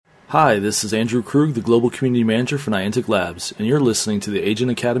Hi, this is Andrew Krug, the Global Community Manager for Niantic Labs, and you're listening to the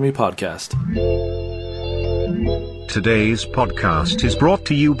Agent Academy podcast. Today's podcast is brought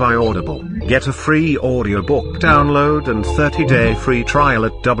to you by Audible. Get a free audiobook download and 30-day free trial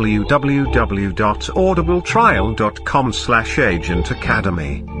at www.audibletrial.com/Agent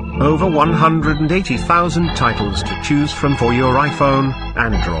Academy. Over 180,000 titles to choose from for your iPhone,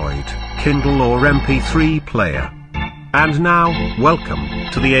 Android, Kindle or MP3 player. And now, welcome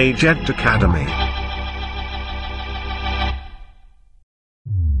to the Agent Academy.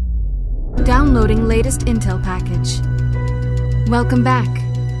 Downloading latest intel package. Welcome back.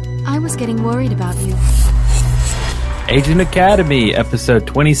 I was getting worried about you. Agent Academy, episode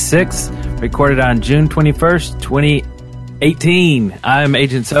 26, recorded on June 21st, 2018. I'm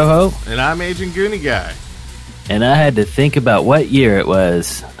Agent Soho. And I'm Agent Goonie Guy. And I had to think about what year it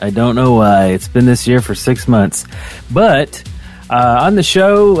was. I don't know why. It's been this year for 6 months. But on the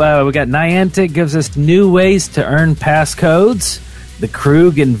show, we got Niantic gives us new ways to earn passcodes. The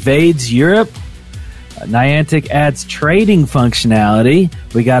Krug invades Europe. Niantic adds trading functionality.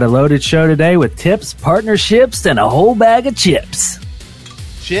 We got a loaded show today with tips, partnerships, and a whole bag of chips.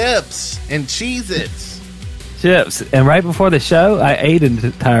 Chips and Cheez-Its. Chips. And right before the show, I ate an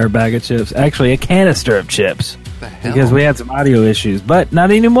entire bag of chips. Actually, a canister of chips. The hell? Because we had some audio issues. But not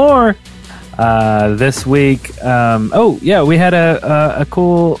anymore. This week, we had a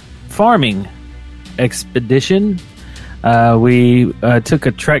cool farming expedition. We took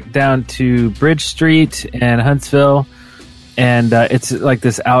a trek down to Bridge Street in Huntsville, and it's like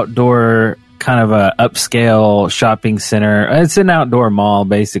this outdoor kind of a upscale shopping center. It's an outdoor mall,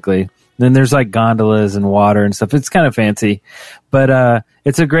 basically. Then there's like gondolas and water and stuff. It's kind of fancy, but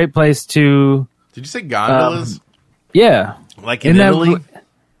it's a great place to... Did you say gondolas? Yeah. Like in Italy?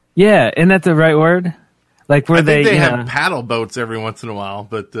 Yeah, isn't that the right word? Like where I think they have know, paddle boats every once in a while,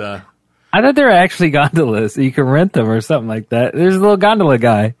 but... I thought they were actually gondolas. You can rent them or something like that. There's a little gondola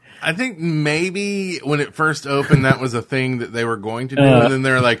guy. I think maybe when it first opened, that was a thing that they were going to do, and then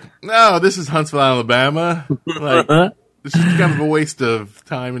they're like, no, this is Huntsville, Alabama. Like, it's just kind of a waste of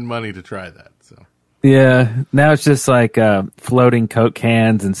time and money to try that. So yeah, now it's just like floating Coke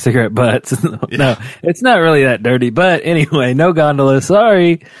cans and cigarette butts. No, it's not really that dirty. But anyway, no gondola.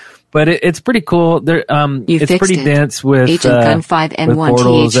 Sorry. But it's pretty cool. There, it's pretty dense with Agent Gun 5 and with 1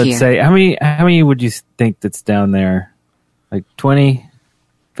 portals. TH I'd here. say how many would you think that's down there? Like 20,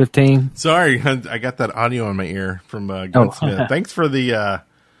 15? sorry, I got that audio in my ear from Gunsmith. Thanks for the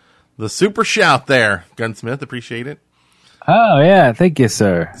super shout there, Gunsmith. Appreciate it. Oh yeah, thank you,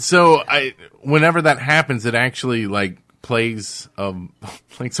 sir. So whenever that happens, it actually like plays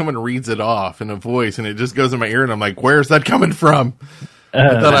like someone reads it off in a voice, and it just goes in my ear, and I'm like, where's that coming from?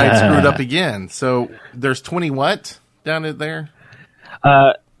 I thought I screwed up again. So there's 20 what down there?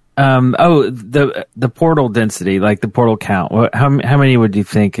 The portal density, like the portal count. How many would you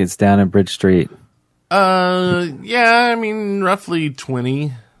think is down in Bridge Street? Yeah, I mean roughly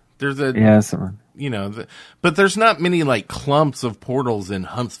 20. There's someone. But there's not many like clumps of portals in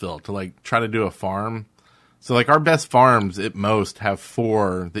Huntsville to like try to do a farm. So like our best farms at most have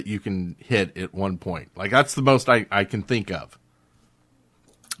 4 that you can hit at one point. Like that's the most I can think of.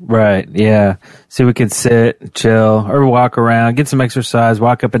 Right, yeah. So we could sit, chill, or walk around, get some exercise,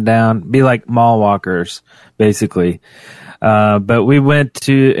 walk up and down, be like mall walkers, basically. But we went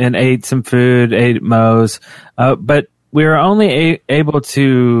to and ate some food, ate at Moe's, but we were only able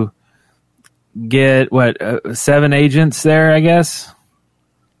to get, 7 agents there, I guess?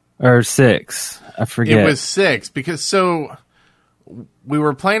 Or 6, I forget. It was 6, because so we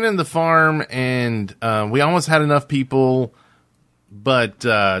were planning the farm, and we almost had enough people. But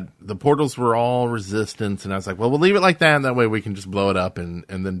the portals were all resistance, and I was like, well, we'll leave it like that, and that way we can just blow it up and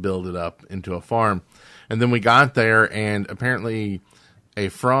then build it up into a farm. And then we got there, and apparently a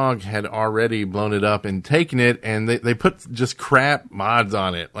frog had already blown it up and taken it, and they put just crap mods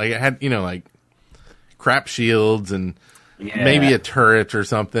on it. Like, it had, like, crap shields and maybe a turret or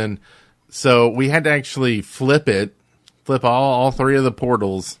something. So we had to actually flip all 3 of the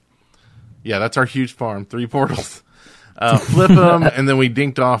portals. Yeah, that's our huge farm, 3 portals. Flip them, and then we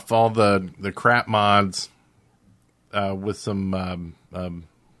dinked off all the crap mods with some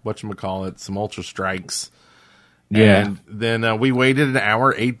whatchamacallit, some Ultra Strikes. Yeah. And then we waited an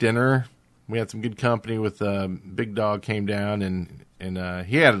hour, ate dinner. We had some good company with Big Dog came down, and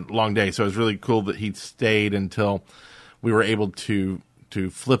he had a long day, so it was really cool that he stayed until we were able to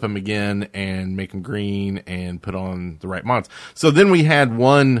flip him again and make him green and put on the right mods. So then we had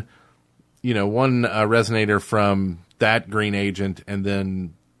one resonator from that green agent, and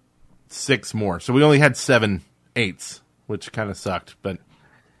then 6 more. So we only had 7 8s, which kind of sucked. But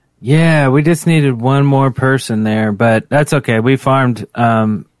Yeah, we just needed one more person there, but that's okay. We farmed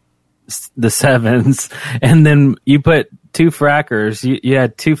the 7s, and then you put 2 frackers. You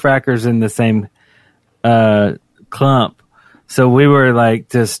had 2 frackers in the same clump. So we were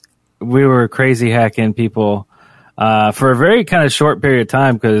we were crazy hacking people for a very kind of short period of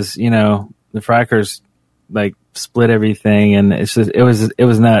time because, the frackers split everything, and it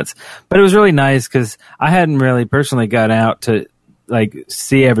was nuts. But it was really nice because I hadn't really personally got out to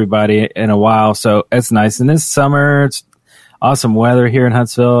see everybody in a while, so it's nice. And this summer, it's awesome weather here in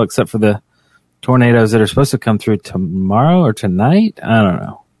Huntsville, except for the tornadoes that are supposed to come through tomorrow or tonight. I don't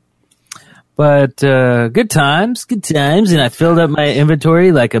know. But good times, and I filled up my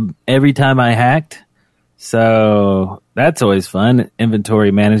inventory every time I hacked. So that's always fun,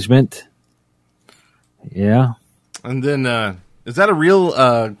 inventory management. Yeah. And then, is that a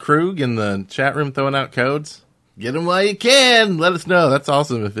real Krug in the chat room throwing out codes? Get them while you can. Let us know. That's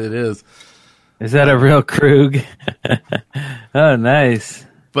awesome if it is. Is that a real Krug? Oh, nice.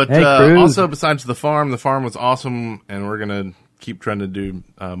 But hey, also, besides the farm was awesome, and we're going to keep trying to do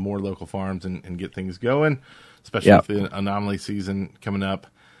more local farms and get things going, especially with the anomaly season coming up.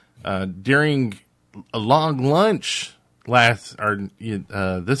 During a long lunch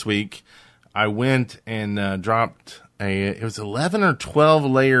this week, I went and dropped it was 11 or 12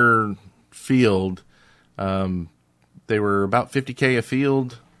 layer field. They were about 50K a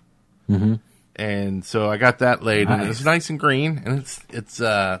field. Mm-hmm. And so I got that laid, and it's nice and green, and it's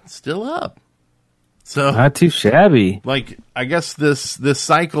still up. So not too shabby. I guess this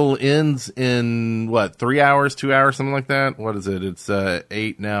cycle ends in 3 hours, 2 hours, something like that. What is it? It's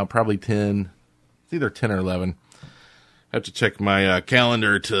 8 now, probably 10. It's either 10 or 11. I have to check my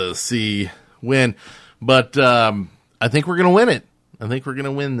calendar to see when, but I think we're gonna win it. I think we're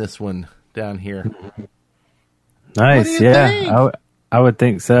gonna win this one down here. Nice, yeah. I would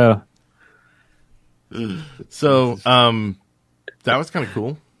think so. So, that was kind of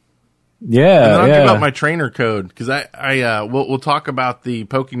cool. Yeah, and then I'll give out my trainer code because we'll talk about the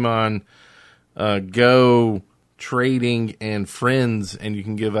Pokemon Go trading and friends, and you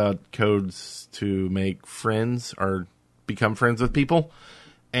can give out codes to make friends or become friends with people.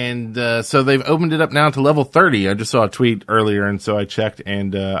 And so they've opened it up now to level 30. I just saw a tweet earlier, and so I checked,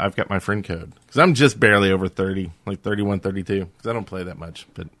 and I've got my friend code. Because I'm just barely over 30, 31, 32, because I don't play that much.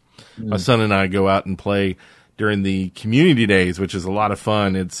 But my son and I go out and play during the community days, which is a lot of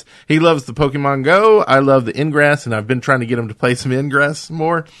fun. He loves the Pokemon Go. I love the Ingress, and I've been trying to get him to play some Ingress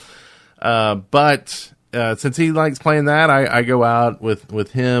more. But since he likes playing that, I go out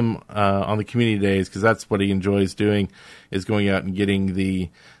with him on the community days because that's what he enjoys doing, is going out and getting the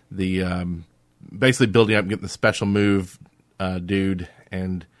basically building up and getting the special move dude.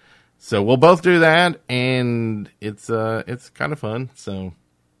 And so we'll both do that, and it's kind of fun. So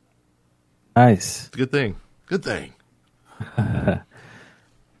nice. It's a good thing. Good thing. Yeah.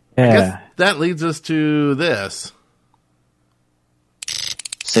 I guess that leads us to this.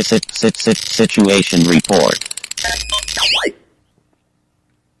 Situation report.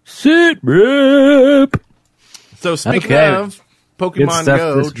 Sit rep. So speaking of Pokemon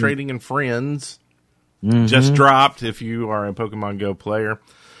Go, trading and friends just dropped. If you are a Pokemon Go player,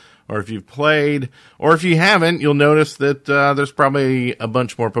 or if you've played, or if you haven't, you'll notice that there's probably a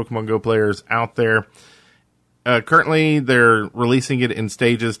bunch more Pokemon Go players out there. Currently, they're releasing it in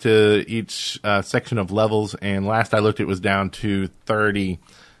stages to each section of levels, and last I looked, it was down to 30,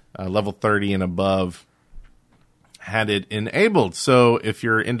 level 30 and above had it enabled. So if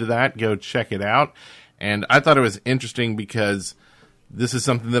you're into that, go check it out. And I thought it was interesting because this is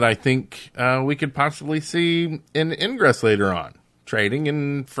something that I think we could possibly see in Ingress later on. Trading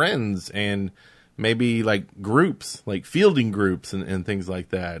and friends and maybe groups, fielding groups and things like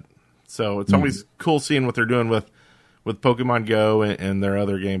that. So it's always cool seeing what they're doing with Pokemon Go and their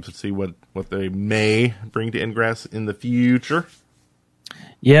other games to see what they may bring to Ingress in the future.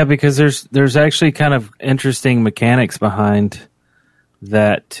 Yeah, because there's actually kind of interesting mechanics behind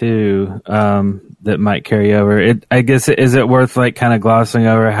that too that might carry over. I guess, is it worth kind of glossing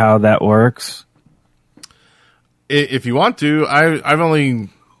over how that works? If you want to, I've only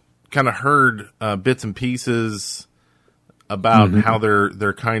kind of heard bits and pieces about how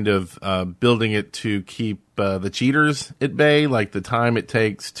they're kind of building it to keep the cheaters at bay, like the time it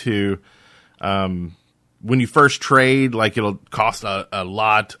takes to when you first trade, it'll cost a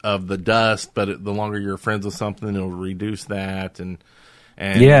lot of the dust, but the longer you're friends with something, it'll reduce that, and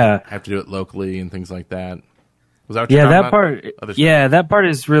have to do it locally and things like that. Was that what you're talking about? That part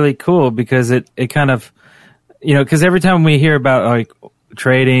is really cool because it kind of, because every time we hear about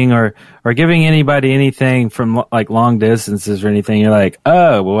trading or giving anybody anything from like long distances or anything, you're like,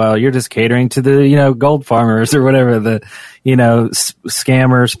 oh, well, you're just catering to the, gold farmers or whatever, the,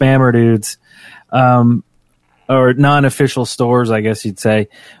 spammer dudes, or non-official stores, I guess you'd say.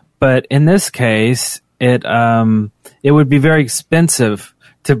 But in this case, it would be very expensive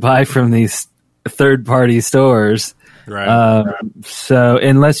to buy from these third-party stores. Right. So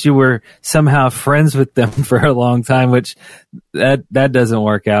unless you were somehow friends with them for a long time, which that doesn't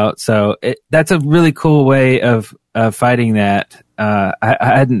work out. So that's a really cool way of fighting that. I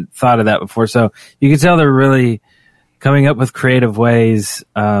hadn't thought of that before. So you can tell they're really coming up with creative ways,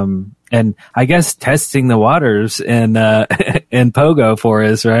 and I guess testing the waters in Pogo for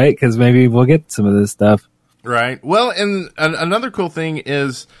us, right? Because maybe we'll get some of this stuff. Right. Well, and another cool thing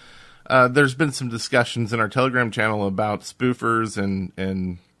is, there's been some discussions in our Telegram channel about spoofers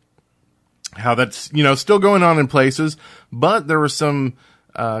and how that's, still going on in places, but there were some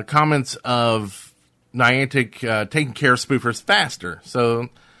comments of Niantic taking care of spoofers faster. So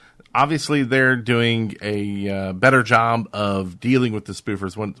obviously they're doing a better job of dealing with the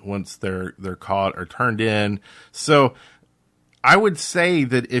spoofers once they're caught or turned in. So I would say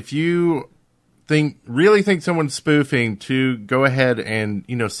that if you really think someone's spoofing, to go ahead and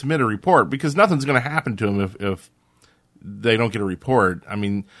submit a report, because nothing's going to happen to them if they don't get a report. I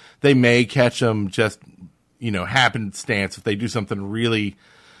mean, they may catch them just happenstance if they do something really,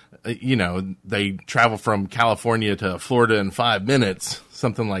 they travel from California to Florida in 5 minutes,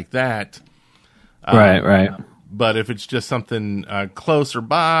 something like that. Right. But if it's just something closer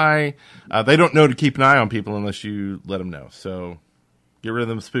by, they don't know to keep an eye on people unless you let them know. So get rid of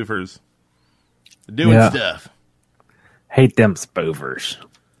them spoofers. Doing stuff. Hate them spoofers.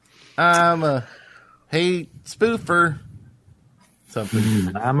 I'm a hate spoofer.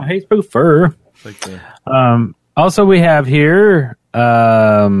 Something. I'm a hate spoofer. Like that. Also, we have here. The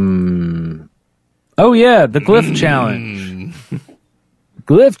Glyph Challenge.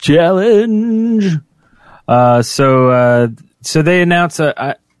 Glyph Challenge. So they announced.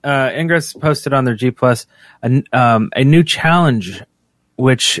 Ingress posted on their G Plus a new challenge,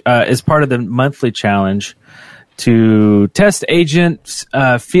 which is part of the monthly challenge, to test agents'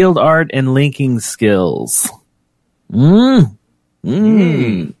 field art and linking skills.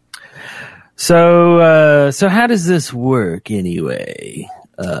 So how does this work anyway?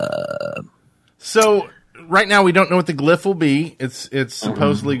 So right now we don't know what the glyph will be. It's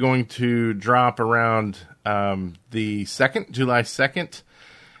supposedly going to drop around the July 2nd,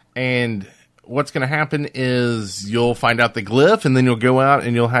 and what's going to happen is you'll find out the glyph, and then you'll go out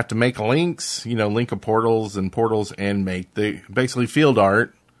and you'll have to make links, link of portals, and make basically field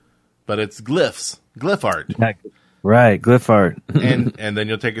art, but it's glyph art. Right, glyph art. and then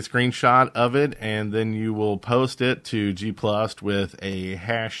you'll take a screenshot of it, and then you will post it to G+ with a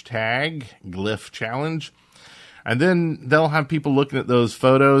hashtag glyph challenge. And then they'll have people looking at those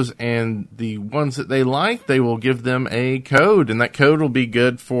photos, and the ones that they like, they will give them a code, and that code will be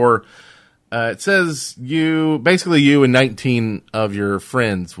good for, it says you and 19 of your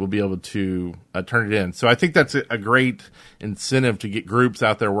friends will be able to turn it in. So I think that's a great incentive to get groups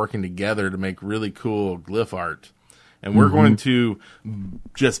out there working together to make really cool glyph art. And we're going to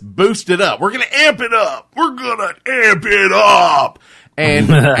just boost it up. We're going to amp it up.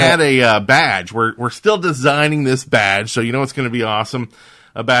 And add a badge. We're still designing this badge, so it's going to be awesome.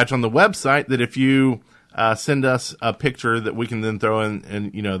 A badge on the website that if you send us a picture that we can then throw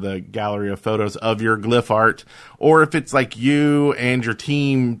in the gallery of photos of your glyph art, or if it's like you and your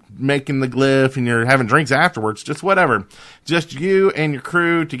team making the glyph and you're having drinks afterwards, just whatever. Just you and your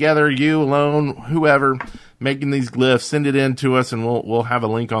crew together, you alone, whoever, making these glyphs, send it in to us, and we'll have a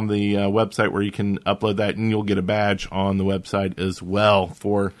link on the website where you can upload that, and you'll get a badge on the website as well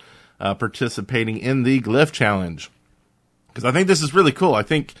for participating in the glyph challenge. Because I think this is really cool. I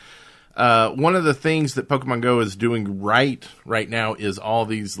think one of the things that Pokemon Go is doing right now is all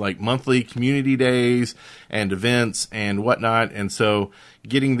these like monthly community days and events and whatnot, and so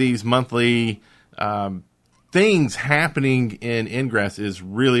getting these monthly things happening in Ingress is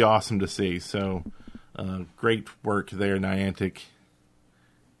really awesome to see. So great work there, Niantic.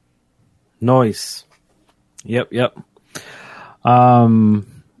 Nice. Yep.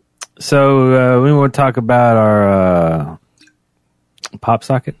 So we want to talk about our pop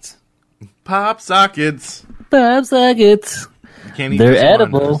sockets. Pop sockets. They're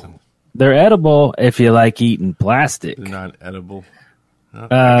edible. They're edible if you like eating plastic. They're not edible. I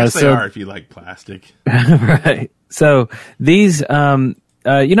guess they are if you like plastic. Right. So these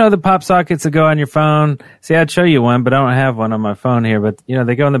the pop sockets that go on your phone. See, I'd show you one, but I don't have one on my phone here. But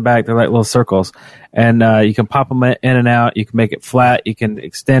they go in the back. They're like little circles, and you can pop them in and out. You can make it flat. You can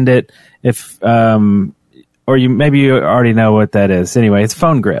extend it or maybe you already know what that is. Anyway, it's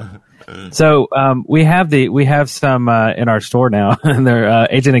phone grip. So we have some in our store now, and they're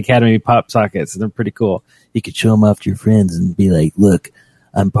Agent Academy pop sockets. They're pretty cool. You could show them off to your friends and be like, "Look,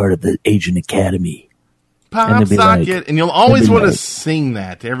 I'm part of the Agent Academy." Pop socket, and you'll always want to sing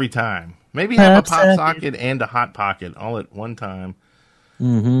that every time. Maybe have a pop socket and a hot pocket all at one time.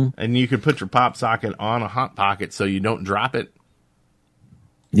 Mm-hmm. And you could put your pop socket on a hot pocket so you don't drop it.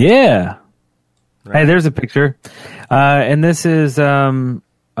 Yeah. Right. Hey, there's a picture, and this is on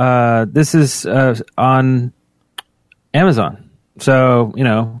Amazon. So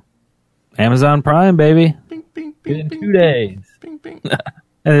Amazon Prime, baby. Bing, bing, Get in bing, 2 days. Bing, bing.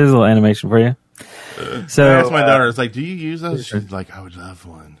 There's a little animation for you. So I asked my daughter, "It's like, do you use those?" She's like, "I would love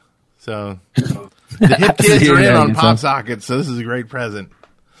one." So the hip kids are in on pop sockets, so this is a great present.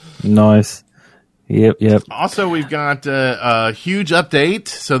 Nice. Yep. Also, we've got a huge update.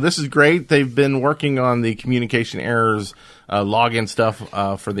 So this is great. They've been working on the communication errors login stuff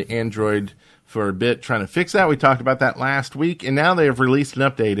for the Android for a bit, trying to fix that. We talked about that last week, and now they have released an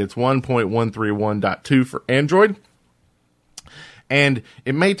update. It's 1.131.2 for Android. And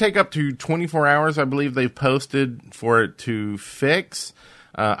it may take up to 24 hours, I believe they've posted, for it to fix.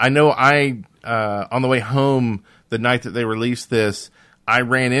 I know on the way home the night that they released this, I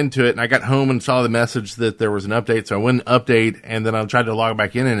ran into it, and I got home and saw the message that there was an update, so I went and update, and then I tried to log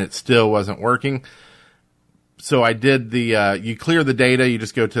back in, and it still wasn't working. So I did you clear the data, you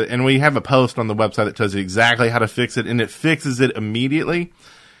just go to, and we have a post on the website that tells you exactly how to fix it, and it fixes it immediately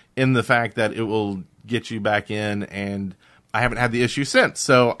in the fact that it will get you back in, and I haven't had the issue since.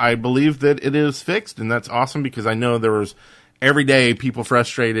 So I believe that it is fixed, and that's awesome because I know there was every day people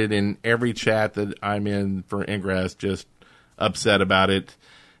frustrated in every chat that I'm in for Ingress, just upset about it.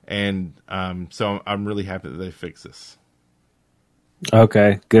 And so I'm really happy that they fixed this.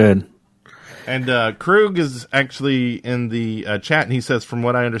 Okay, good. And Krug is actually in the chat, and he says, from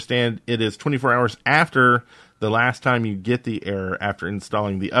what I understand, it is 24 hours after the last time you get the error after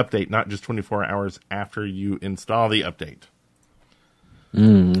installing the update, not just 24 hours after you install the update.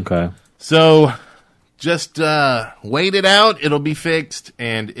 Okay. So just wait it out. It'll be fixed.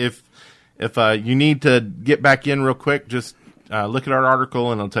 And if you need to get back in real quick, just look at our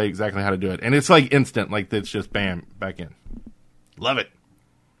article, and it'll tell you exactly how to do it. And it's like instant. Like it's just bam, back in. Love it.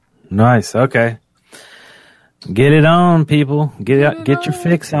 Nice. Okay. Get it on, people. Get your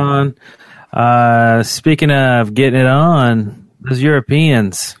fix on. Speaking of getting it on, those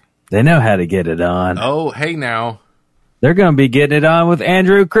Europeans, they know how to get it on. Oh, hey now. They're going to be getting it on with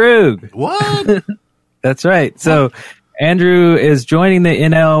Andrew Krug. What? That's right. So Andrew is joining the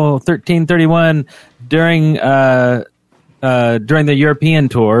NL 1331 during the European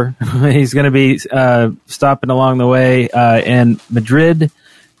tour. He's going to be stopping along the way in Madrid,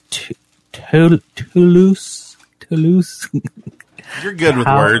 Toulouse. You're good with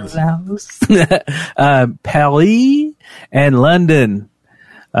words. Paris and London.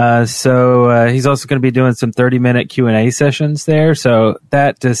 So he's also going to be doing some 30-minute Q&A sessions there. So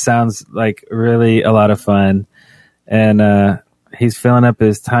that just sounds like really a lot of fun. And he's filling up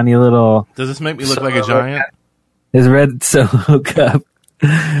his tiny little... Does this make me look like a giant? His red Solo cup.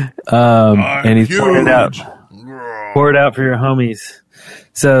 And he's pouring it out. Pour it out for your homies.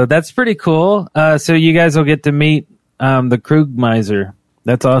 So that's pretty cool. So you guys will get to meet the Krugmeister.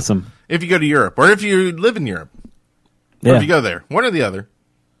 That's awesome. If you go to Europe, or if you live in Europe, or if you go there, one or the other.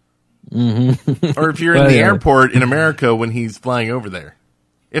 Mm-hmm. Or if you're in the airport in America when he's flying over there.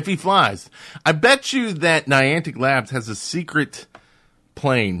 If he flies. I bet you that Niantic Labs has a secret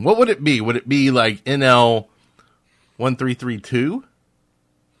plane. What would it be? Would it be like NL 1332?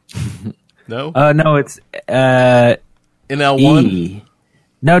 No? No, it's NL1? E.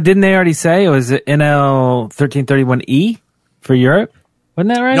 No, didn't they already say it was NL 1331E for Europe?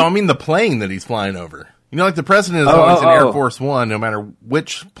 Wasn't that right? No, I mean the plane that he's flying over. You know, like the president is always in Air Force One, no matter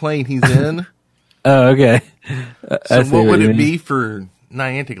which plane he's in. Oh, okay. So what would it be for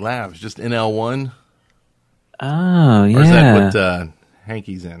Niantic Labs? Just NL1? Oh, yeah. Or is that what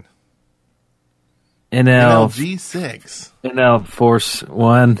Hankey's in? NLG6. NL Force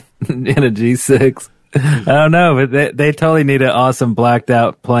 1 in a G6. I don't know, but they totally need an awesome blacked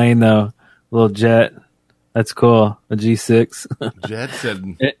out plane, though. Little jet. That's cool. A G6. Jet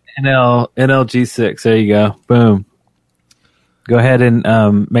said... NLG6. There you go. Boom. Go ahead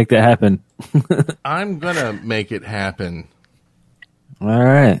and make that happen. I'm going to make it happen. All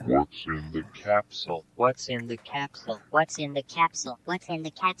right. What's in the capsule? What's in the capsule? What's in the capsule? What's in the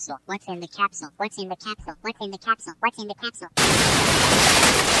capsule? What's in the capsule? What's in the capsule? What's in the capsule? What's in the capsule?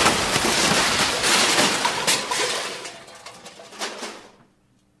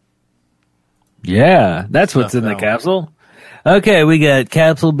 Yeah, that's what's in the capsule. Okay, we got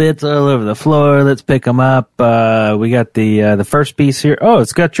capsule bits all over the floor. Let's pick them up. We got the first piece here. Oh,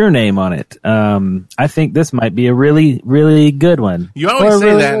 it's got your name on it. I think this might be a really, really good one. You always say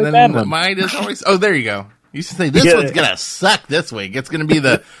really, that, really and bad then one. mine is always. Oh, there you go. You used to say this one's gonna suck this week. It's gonna be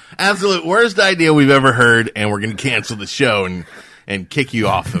the absolute worst idea we've ever heard, and we're gonna cancel the show and kick you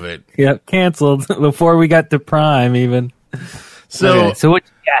off of it. Yep, canceled before we got to Prime even. So what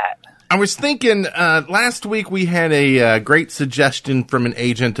you got? I was thinking, last week we had a great suggestion from an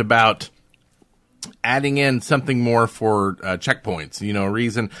agent about adding in something more for checkpoints. You know,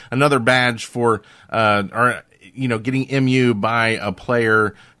 another badge for, getting MU by a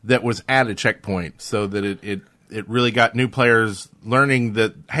player that was at a checkpoint, so that it really got new players learning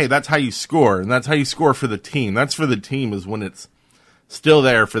that, hey, that's how you score, and that's how you score for the team. That's for the team is when it's still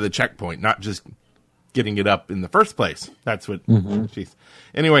there for the checkpoint, not just getting it up in the first place. That's what. Jeez.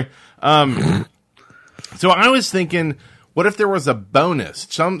 Anyway, so I was thinking, what if there was a bonus,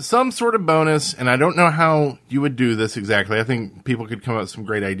 some sort of bonus, and I don't know how you would do this exactly. I think people could come up with some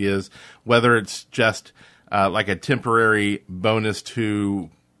great ideas, whether it's just like a temporary bonus to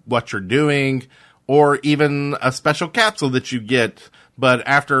what you're doing, or even a special capsule that you get, but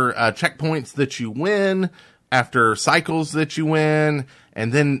after checkpoints that you win, after cycles that you win,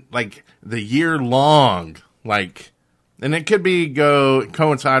 and then like the year long, like. And it could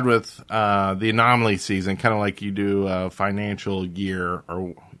coincide with the anomaly season, kind of like you do financial year,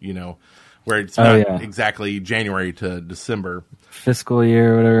 or where it's not exactly January to December, fiscal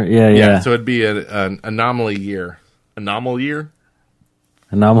year, or whatever. Yeah. So it'd be an anomaly year, anomaly year,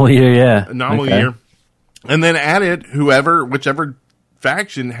 yeah, anomaly year, and then add it whichever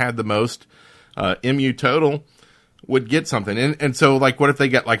faction had the most MU total would get something. And so, like, what if they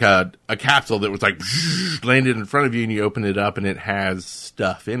get like a capsule that was like landed in front of you, and you open it up and it has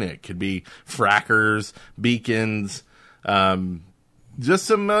stuff in it? Could be frackers, beacons, just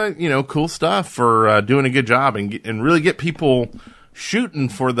some cool stuff for doing a good job, and really get people shooting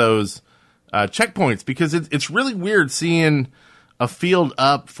for those checkpoints, because it's really weird seeing a field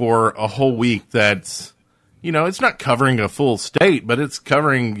up for a whole week that's it's not covering a full state, but it's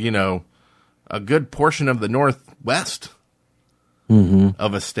covering a good portion of the northwest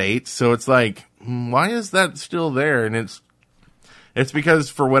of a state. So it's like, why is that still there? And it's because,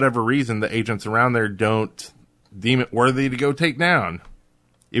 for whatever reason, the agents around there don't deem it worthy to go take down,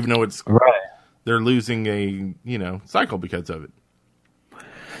 even though it's they're losing a cycle because of it.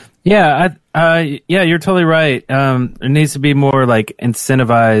 Yeah, you're totally right. There needs to be more like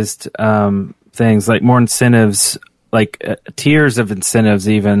incentivized things, like more incentives, like tiers of incentives,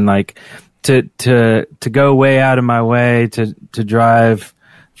 even like. To go way out of my way to drive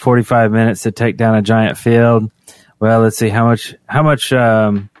 45 minutes to take down a giant field. Well, let's see how much AP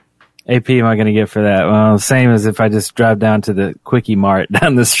am I going to get for that? Well, same as if I just drive down to the Quickie Mart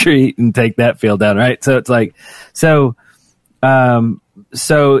down the street and take that field down, right? So it's like, so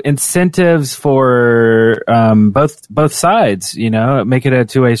incentives for both sides, make it a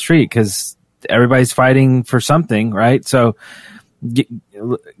two-way street, because everybody's fighting for something, right? So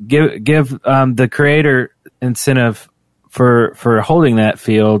give the creator incentive for holding that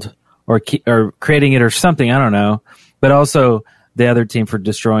field or creating it or something, I don't know, but also the other team for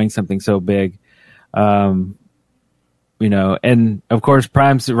destroying something so big, and of course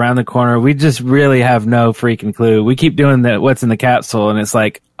Prime's around the corner. We just really have no freaking clue. We keep doing what's in the capsule, and it's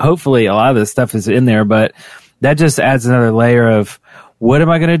like, hopefully a lot of this stuff is in there, but that just adds another layer of, what am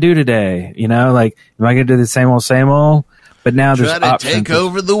I going to do today? Like, am I going to do the same old? But now there's try to take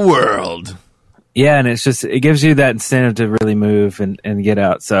over the world. Yeah, and it gives you that incentive to really move and get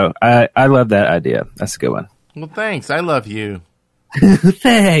out. So I love that idea. That's a good one. Well, thanks. I love you.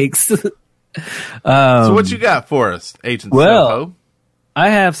 Thanks. So what you got for us, Agent Selpo? I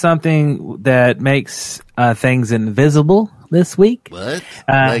have something that makes things invisible this week. What?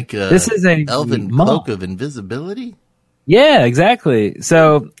 This is a elven cloak of invisibility? Yeah, exactly.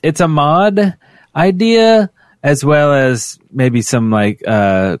 So it's a mod idea, as well as maybe some like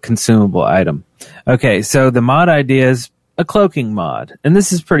consumable item. Okay, so the mod idea is a cloaking mod, and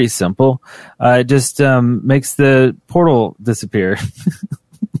this is pretty simple. It just makes the portal disappear.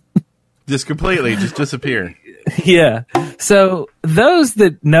 Just completely, just disappear. Yeah. So those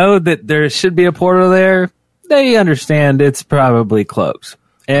that know that there should be a portal there, they understand it's probably closed.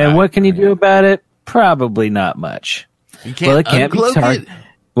 And what can you do about it? Probably not much. You can't uncloak it.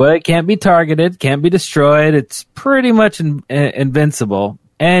 Well, it can't be targeted, can't be destroyed. It's pretty much invincible,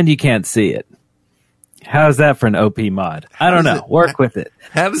 and you can't see it. How's that for an OP mod? I don't know. Work with it.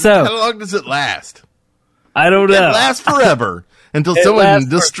 How long does it last? I don't know. It lasts forever until someone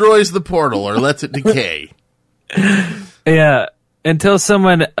destroys the portal or lets it decay. Yeah, until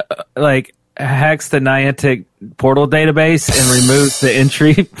someone hacks the Niantic portal database and removes the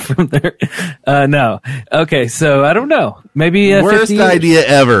entry from there. No. Okay, so I don't know. Maybe worst idea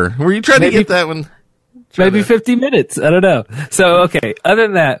ever. Were you trying to get that one? Maybe 50 minutes. I don't know. So, okay. Other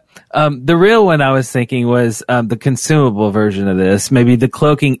than that, the real one I was thinking was the consumable version of this, maybe the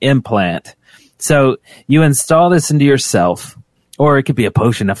cloaking implant. So you install this into yourself, or it could be a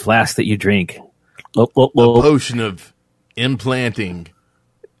potion, a flask that you drink. A potion of implanting.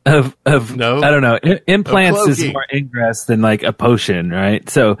 No, I don't know. Implants is cloaking. more ingress than like a potion, right?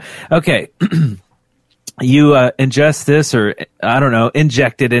 So, okay. You ingest this, or I don't know,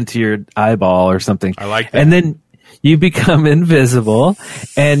 inject it into your eyeball or something. I like that. And then you become invisible,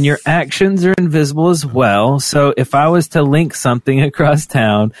 and your actions are invisible as well. So if I was to link something across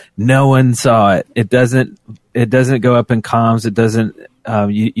town, no one saw it. It doesn't go up in comms. It doesn't.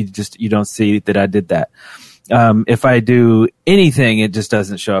 You don't see that I did that. If I do anything, it just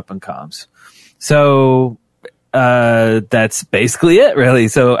doesn't show up in comms. So that's basically it, really.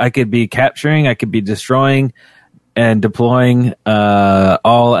 So I could be capturing, I could be destroying, and deploying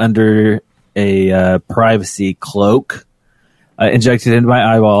all under a privacy cloak injected into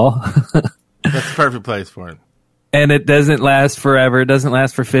my eyeball. That's the perfect place for it. And it doesn't last forever. It doesn't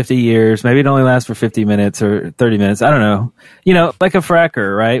last for 50 years. Maybe it only lasts for 50 minutes or 30 minutes. I don't know. You know, like a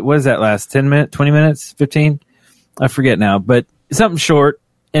fracker, right? What does that last? 10 minutes, 20 minutes, 15? I forget now, but something short.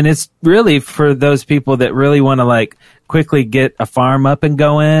 And it's really for those people that really want to like quickly get a farm up and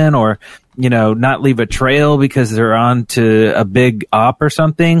going, or, you know, not leave a trail because they're on to a big op or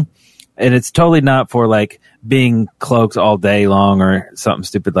something. And it's totally not for like being cloaked all day long or something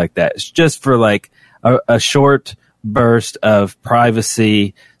stupid like that. It's just for like a short burst of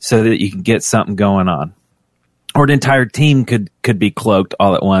privacy so that you can get something going on. Or an entire team could be cloaked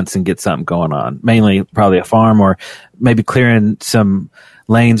all at once and get something going on. Mainly probably a farm, or maybe clearing some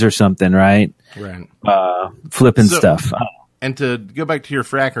lanes or something, right? Right. Flipping stuff. And to go back to your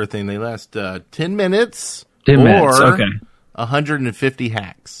fracker thing, they last 10 minutes 10 minutes, or okay. 150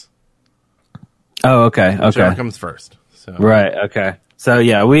 hacks. Oh, okay, Whichever okay. comes first. So. Right, okay. So,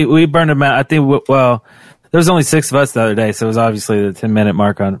 yeah, we burned them out. I think, well, there was only 6 of us the other day, so it was obviously the 10-minute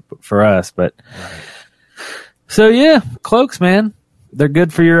mark for us. But right. So, yeah, cloaks, man. They're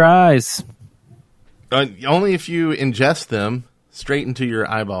good for your eyes. Only if you ingest them straight into your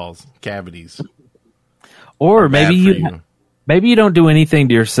eyeballs, cavities. Or maybe you don't do anything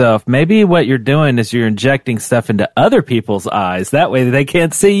to yourself. Maybe what you're doing is you're injecting stuff into other people's eyes. That way they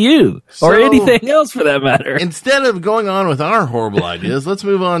can't see you or anything else for that matter. Instead of going on with our horrible ideas, let's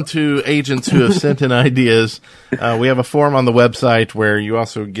move on to agents who have sent in ideas. We have a form on the website where you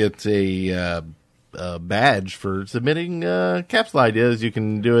also get a badge for submitting capsule ideas. You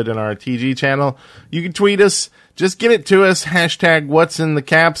can do it in our TG channel. You can tweet us. Just get it to us. # what's in the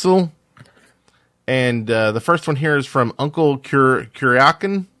capsule. And the first one here is from Uncle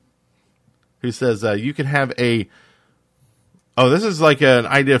Kuryakin, who says, you could have a... Oh, this is like an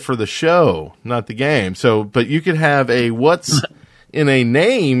idea for the show, not the game. But you could have a what's in a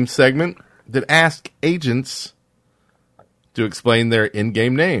name segment that asks agents to explain their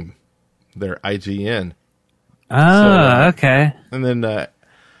in-game name, their IGN. Oh, okay. And then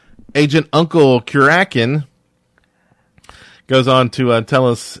Agent Uncle Kuryakin goes on to tell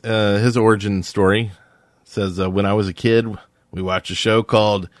us his origin story. Says, when I was a kid, we watched a show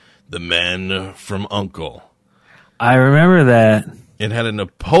called The Man from U.N.C.L.E. I remember that. It had a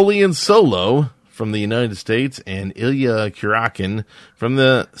Napoleon Solo from the United States and Ilya Kuryakin from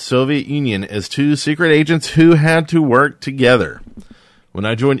the Soviet Union as 2 secret agents who had to work together. When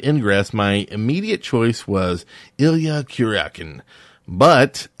I joined Ingress, my immediate choice was Ilya Kuryakin.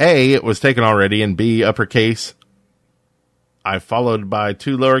 But A, it was taken already, and B, uppercase I followed by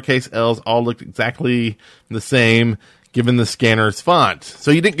 2 lowercase L's, all looked exactly the same, given the scanner's font. So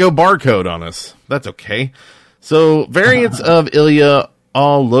you didn't go barcode on us. That's okay. So variants of Ilya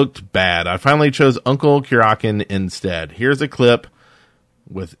all looked bad. I finally chose Uncle Kuryakin instead. Here's a clip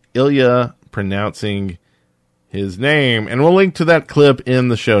with Ilya pronouncing his name, and we'll link to that clip in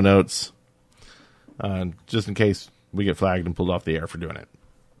the show notes, just in case we get flagged and pulled off the air for doing it.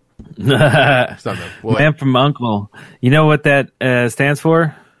 Man from U.N.C.L.E. You know what that stands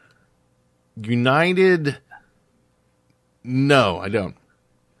for? United. No, I don't.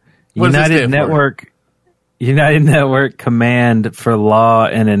 What United Network. United Network Command for Law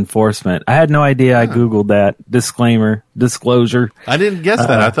and Enforcement. I had no idea. I Googled that. Disclosure. I didn't guess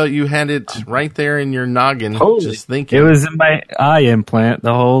that. I thought you had it right there in your noggin. Just thinking. It was in my eye implant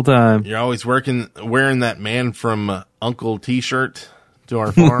the whole time. You're always wearing that Man from Uncle t-shirt to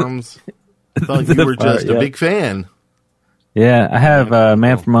our forums. I thought you were just a big fan. Yeah, I have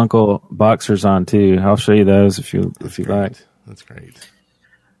Man from Uncle boxers on too. I'll show you those if you like. That's great.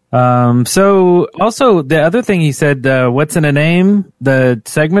 So also the other thing he said, what's in a name? The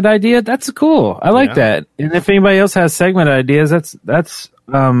segment idea. That's cool. I like that. And if anybody else has segment ideas, that's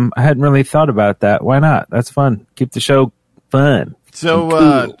I hadn't really thought about that. Why not? That's fun. Keep the show fun.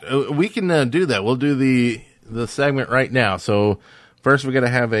 So we can do that. We'll do the segment right now. So first we got to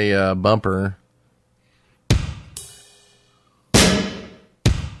have a bumper.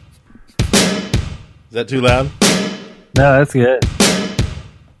 Is that too loud? No, that's good.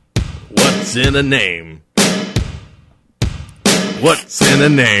 What's in a name? What's in a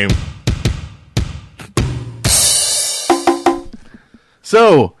name?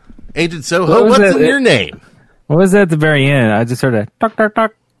 So, Agent Soho, what's in your name? What was that at the very end? I just heard a talk, talk,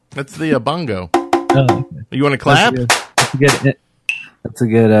 talk. That's the bongo. Oh, okay. You want to clap? That's a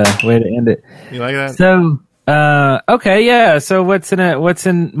good way to end it. You like that? So, okay, yeah. So what's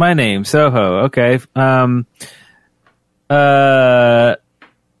in my name? Soho. Okay.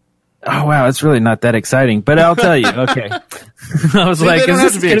 Oh wow, it's really not that exciting, but I'll tell you. Okay. I was like, they don't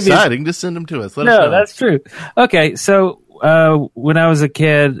have this to be exciting. Just send them to us. Let us know. That's true. Okay, so when I was a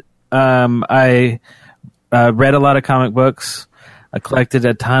kid, I read a lot of comic books. I collected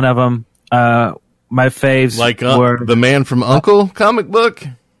a ton of them. My faves were the Man from Uncle comic book.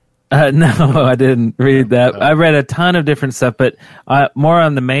 No, I didn't read that. I read a ton of different stuff, but more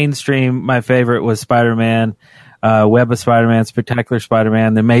on the mainstream. My favorite was Spider-Man. Web of Spider-Man, Spectacular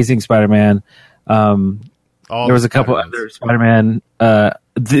Spider-Man, The Amazing Spider-Man. There was a couple other Spider-Man,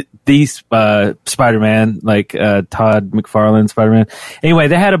 Spider-Man, like Todd McFarlane Spider-Man. Anyway,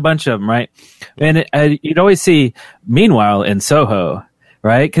 they had a bunch of them, right? And you'd always see, meanwhile, in Soho,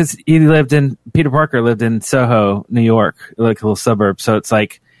 right? Because Peter Parker lived in Soho, New York, like a little suburb. So it's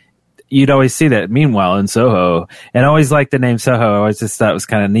like, you'd always see that, meanwhile, in Soho. And I always liked the name Soho. I always just thought it was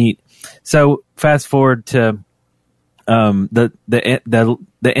kind of neat. So fast forward to the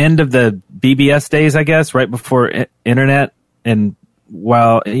end of the BBS days, I guess, right before internet, and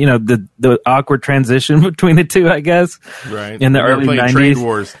while the awkward transition between the two, I guess, right in the early 90s. Trade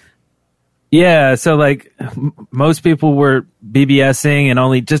wars. Yeah, so like most people were BBSing, and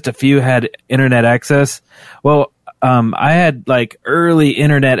only just a few had internet access. Well, I had like early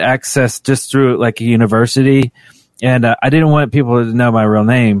internet access just through like a university, and I didn't want people to know my real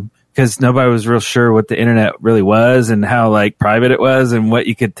name, because nobody was real sure what the internet really was and how like private it was and what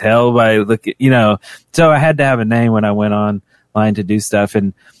you could tell by so I had to have a name when I went online to do stuff.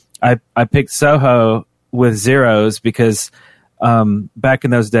 And I picked Soho with zeros because, back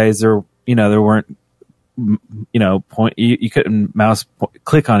in those days there weren't, you couldn't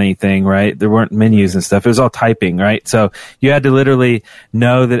click on anything, right? There weren't menus and stuff. It was all typing, right? So you had to literally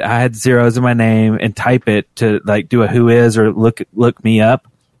know that I had zeros in my name and type it to like do a who is or look me up.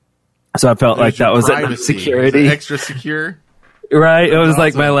 So I felt like that was security. Extra secure? Right. It was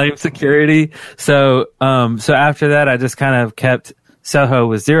like my life security. So, so after that, I just kind of kept Soho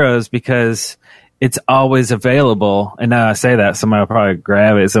with zeros because it's always available. And now I say that, somebody will probably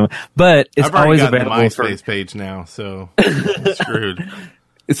grab it. But it's always available. I've already got the MySpace page now, so I'm screwed.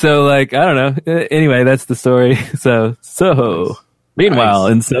 So like, I don't know. Anyway, that's the story. So Soho. Nice. Meanwhile,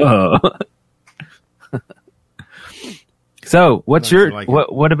 in Soho. So, what's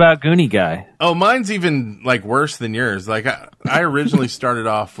what about Goonie Guy? Oh, mine's even like worse than yours. Like I originally started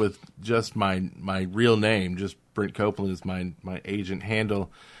off with just my real name, just Brent Copeland is my agent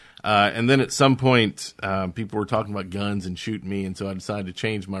handle. And then at some point, people were talking about guns and shooting me, and so I decided to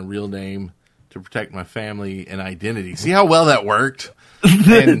change my real name to protect my family and identity. See how well that worked?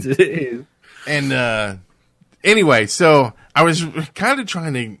 And anyway, so I was kind of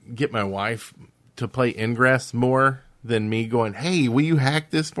trying to get my wife to play Ingress more than me going, hey, will you hack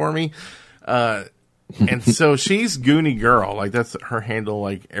this for me? And so she's Goonie Girl. Like, that's her handle,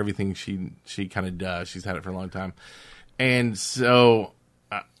 like, everything she kind of does. She's had it for a long time. And so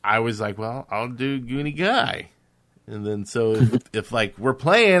I was like, well, I'll do Goonie Guy. And then so if like, we're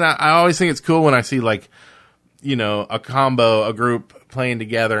playing, I always think it's cool when I see, like, a group playing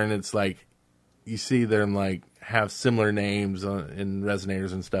together, and it's like, you see them, like, have similar names in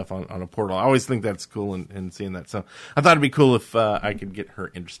Resonators and stuff on a portal. I always think that's cool and seeing that. So I thought it'd be cool if I could get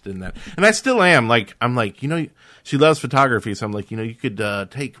her interested in that. And I still am. Like, I'm like, you know, she loves photography. So I'm like, you know, you could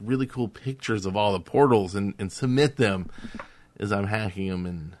take really cool pictures of all the portals and submit them as I'm hacking them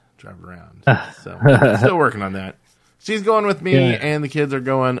and drive around. So still working on that. She's going with me, and the kids are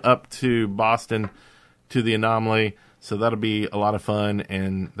going up to Boston to the Anomaly. So that'll be a lot of fun,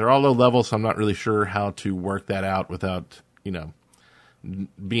 and they're all low level, so I'm not really sure how to work that out without, you know,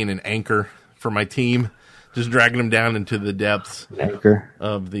 being an anchor for my team, just dragging them down into the depths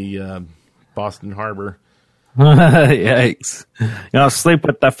of the Boston Harbor. Yikes. You know, sleep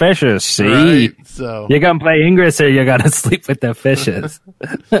with the fishes, see? Right, so you're going to play Ingress or you're going to sleep with the fishes.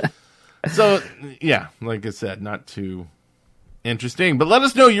 So, yeah, like I said, not too interesting, but let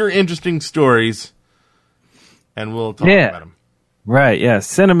us know your interesting stories. And we'll talk about them. Right, yeah.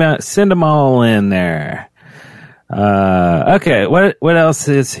 Send them all in there. Okay, what else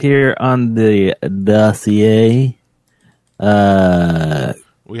is here on the dossier?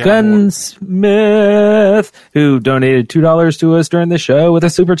 Gunsmith, who donated $2 to us during the show with a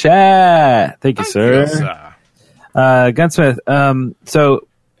super chat. Thank you, sir. Gunsmith, so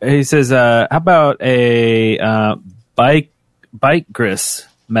he says, how about a bike gris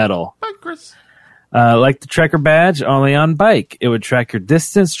medal? Bike gris. Like the Trekker badge, only on bike. It would track your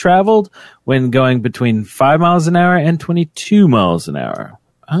distance traveled when going between 5 miles an hour and 22 miles an hour.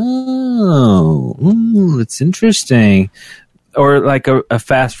 Oh, it's interesting. Or like a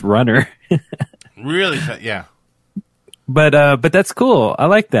fast runner. Really fast, yeah. But that's cool. I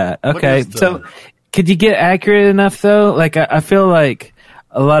like that. Okay, so could you get accurate enough though? Like I feel like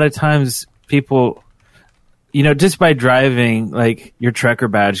a lot of times people, you know, just by driving, like your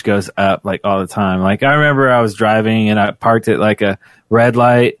Trekker badge goes up like all the time. Like I remember I was driving and I parked at like a red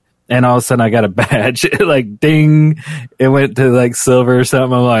light and all of a sudden I got a badge. Like ding, it went to like silver or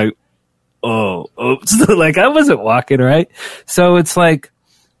something. I'm like, oh, oops. Like I wasn't walking right. So it's like,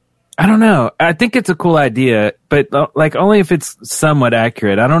 I don't know. I think it's a cool idea, but like only if it's somewhat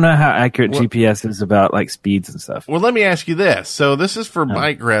accurate. I don't know how accurate GPS is about like speeds and stuff. Well, let me ask you this. So this is for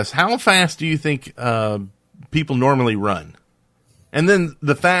bike rest. How fast do you think people normally run? And then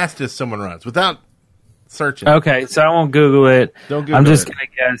the fastest someone runs without searching. Okay, so I won't Google it. Don't Google I'm just it. going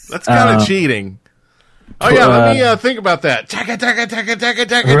to guess. That's kind of cheating. Oh, yeah, let me think about that.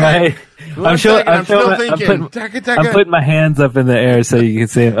 Right. I'm putting my hands up in the air so you can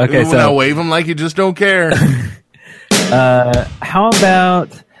see them. Okay, so now wave them like you just don't care. How about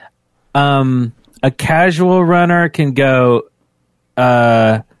a casual runner can go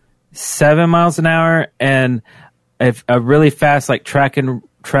 7 miles an hour, and if a really fast like track and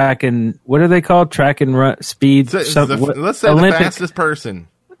what are they called? Track and run speed. Let's say the fastest person.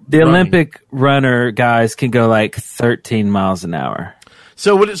 The Olympic runner guys can go like 13 miles an hour.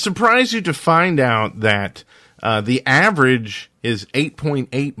 So would it surprise you to find out that the average is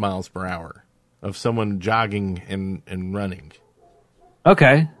 8.8 miles per hour of someone jogging and running?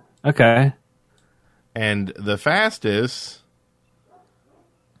 Okay. And the fastest,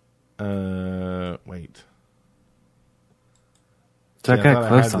 wait. So I got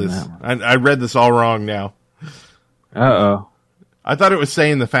close on that one. I read this all wrong now. Uh-oh. I thought it was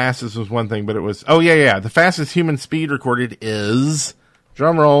saying the fastest was one thing, but it was... Oh, yeah. The fastest human speed recorded is...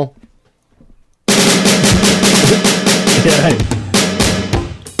 Drum roll.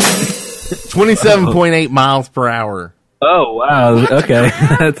 27.8 miles per hour. Oh, wow. Okay.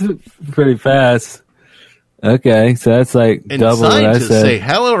 That's pretty fast. Okay, so that's like and double what I scientists said. say,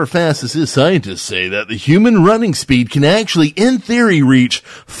 however fast this is, scientists say that the human running speed can actually, in theory, reach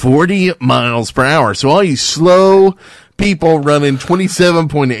 40 miles per hour. So all you slow people running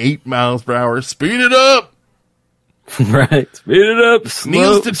 27.8 miles per hour, speed it up. Right, speed it up.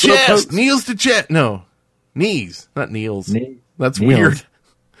 Kneels to chest. Kneels to chest. No, knees, not kneels. That's Kneels. weird.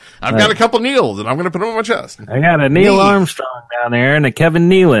 I've got a couple kneels, and I'm going to put them on my chest. I got a Neil Armstrong down there and a Kevin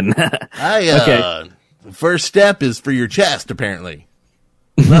Nealon. Okay. The first step is for your chest, apparently.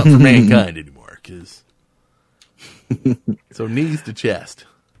 Not for mankind anymore, because... So knees to chest.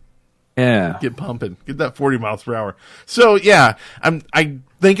 Yeah. Get pumping. Get that 40 miles per hour. So, yeah, I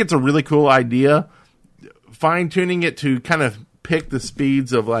think it's a really cool idea. Fine-tuning it to kind of pick the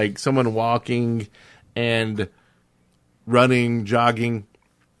speeds of, like, someone walking and running, jogging.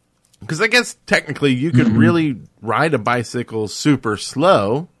 Because I guess, technically, you could really ride a bicycle super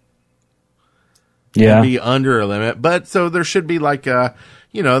slow. Yeah. Be under a limit. But so there should be like the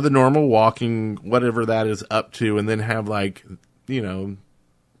normal walking, whatever that is up to, and then have like,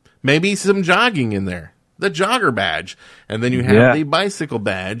 maybe some jogging in there. The jogger badge. And then you have the bicycle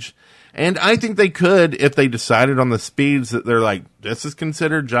badge. And I think they could if they decided on the speeds that they're like, this is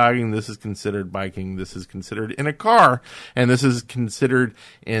considered jogging, this is considered biking, this is considered in a car, and this is considered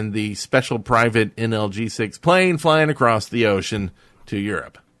in the special private NLG-6 plane flying across the ocean to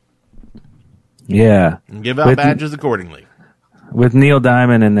Europe. Yeah. And give out badges accordingly. With Neil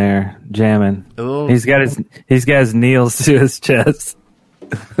Diamond in there jamming. Oh. He's got his knees to his chest.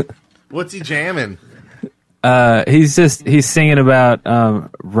 What's he jamming? He's singing about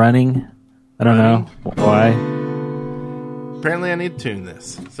running. I don't know why. Apparently I need to tune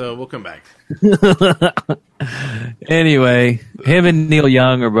this, so we'll come back. Anyway, him and Neil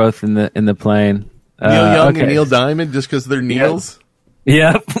Young are both in the plane. Neil Young and Neil Diamond, just because they're Neils?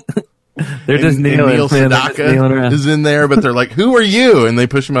 Yep. They're just kneeling. Neil Sedaka is in there, but they're like, who are you? And they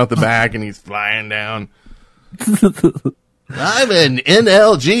push him out the back, and he's flying down. I'm an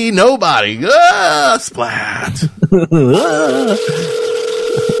NLG nobody. Ah, splat.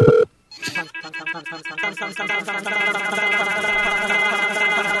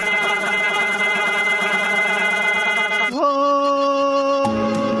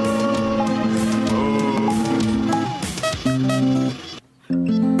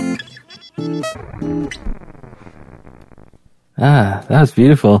 That was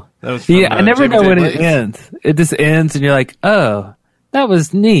beautiful. That was from, I never know JBJ when Blades. it ends. It just ends, and you're like, "Oh, that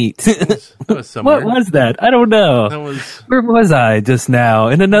was neat." That was somewhere. What was that? I don't know. That was. Where was I just now?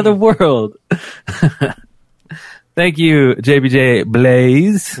 In another world. Thank you, JBJ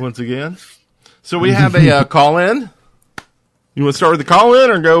Blaze. Once again. So we have a call in. You want to start with the call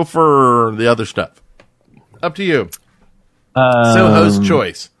in or go for the other stuff? Up to you. Soho's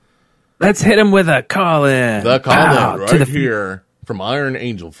choice. Let's hit him with a call in. The call Pow, in to right the here from Iron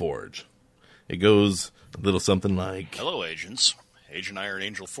Angel Forge. It goes a little something like, Hello, agents. Agent Iron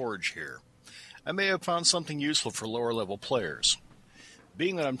Angel Forge here. I may have found something useful for lower-level players.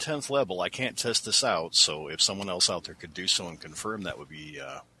 Being that I'm 10th level, I can't test this out, so if someone else out there could do so and confirm, that would be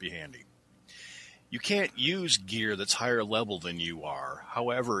handy. You can't use gear that's higher level than you are.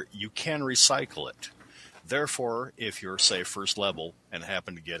 However, you can recycle it. Therefore, if you're, say, first level and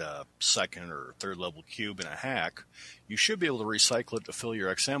happen to get a second or third level cube in a hack, you should be able to recycle it to fill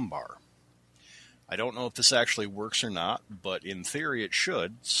your XM bar. I don't know if this actually works or not, but in theory it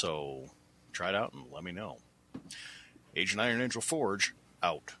should, so try it out and let me know. Agent Iron Angel Forge,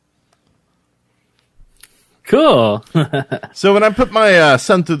 out. Cool. So when I put my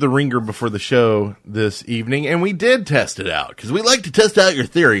son through the ringer before the show this evening, and we did test it out, because we like to test out your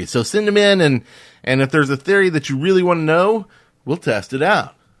theories. So send them in, and if there's a theory that you really want to know, we'll test it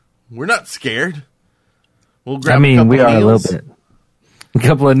out. We're not scared. We'll grab a couple we are Neils, a little bit. A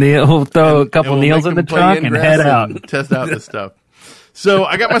couple of Neils. We'll throw a couple we'll Neils make in the them play trunk and Ingress head out. and test out this stuff. So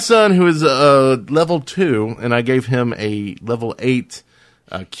I got my son who is level 2, and I gave him a level 8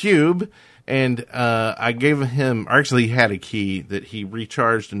 cube. And I gave him, or actually he had a key that he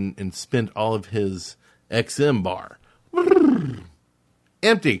recharged and spent all of his XM bar.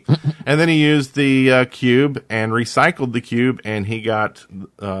 Empty. And then he used the cube and recycled the cube, and he got,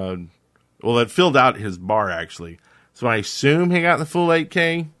 it filled out his bar, actually. So I assume he got the full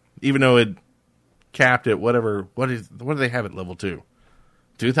 8K, even though it capped at whatever. What do they have at level 2?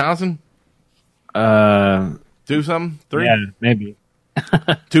 2,000? 2 something? 3? Yeah, maybe.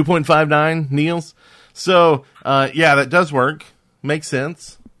 2.59 Neils. So, that does work. Makes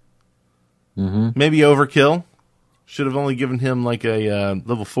sense. Mm-hmm. Maybe overkill. Should have only given him like a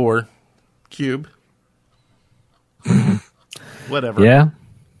level 4 cube. Whatever. Yeah.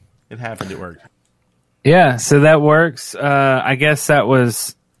 It happened. It worked. Yeah, so that works. I guess that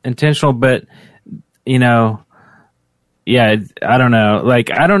was intentional, but, I don't know.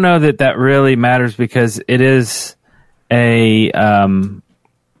 Like, I don't know that really matters because it is it's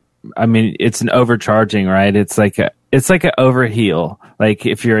an overcharging, right? It's like an overheal. Like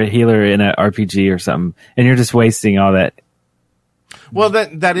if you're a healer in an RPG or something, and you're just wasting all that. Well,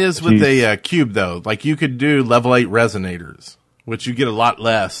 that is with a cube though. Like you could do level 8 resonators, which you get a lot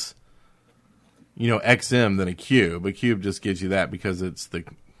less, XM than a cube. A cube just gives you that because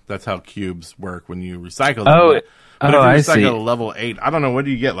that's how cubes work when you recycle them. But if you recycle a level 8, I don't know, what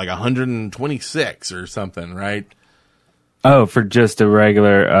do you get? Like 126 or something, right? Oh, for just a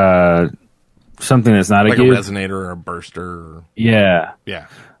regular something that's not like a cube? A resonator or a burster. Or, yeah.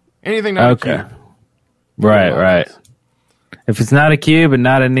 Anything not a cube. Right. If it's not a cube and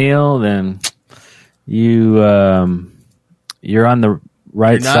not a Neil, then you're on the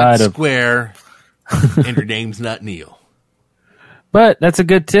right side of square, and your name's not Neil. But that's a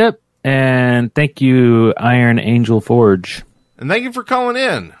good tip, and thank you, Iron Angel Forge. And thank you for calling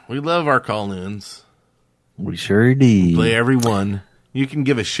in. We love our call-ins. We sure do. Play every one You can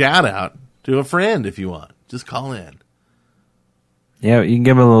give a shout out to a friend if you want. Just call in. Yeah, you can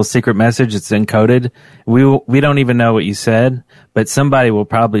give them a little secret message. It's encoded. We don't even know what you said, but somebody will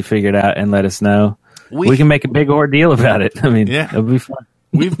probably figure it out and let us know. We can make a big ordeal about it. I mean, it'll be fun.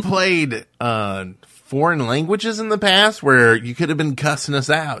 We've played foreign languages in the past where you could have been cussing us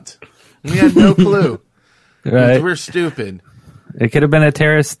out. We had no clue. Right. We're stupid. It could have been a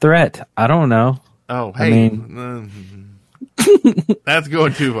terrorist threat. I don't know. Oh, hey. That's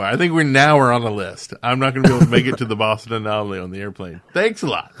going too far. I think we're on the list. I'm not going to be able to make it to the Boston Anomaly on the airplane. Thanks a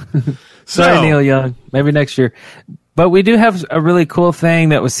lot. Sorry, Neil Young. Maybe next year. But we do have a really cool thing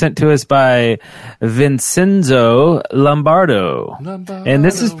that was sent to us by Vincenzo Lombardo. And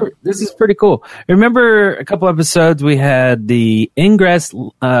this is pretty cool. Remember a couple episodes we had the Ingress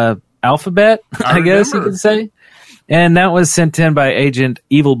alphabet, I guess you could say. And that was sent in by Agent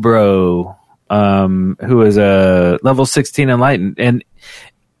Evil Bro, who is a level 16 enlightened. And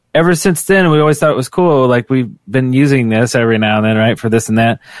ever since then, we always thought it was cool. Like, we've been using this every now and then, right, for this and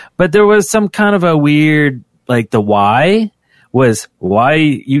that. But there was some kind of a weird, like, the why was, why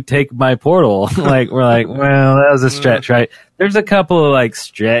you take my portal? Like, we're like, well, that was a stretch, right? There's a couple of, like,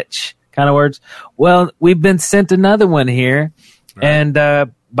 stretch kind of words. Well, we've been sent another one here. Right. And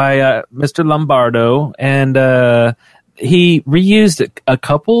by Mr. Lombardo, and he reused a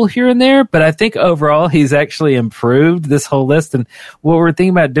couple here and there, but I think overall he's actually improved this whole list. And what we're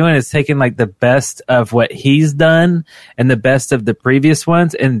thinking about doing is taking like the best of what he's done and the best of the previous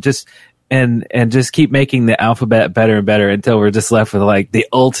ones, and just keep making the alphabet better and better until we're just left with like the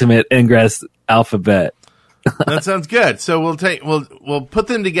ultimate Ingress alphabet. That sounds good. So we'll put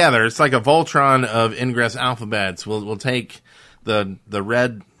them together. It's like a Voltron of Ingress alphabets. We'll take the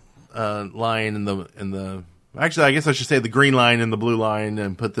red line and the actually, I guess I should say the green line and the blue line,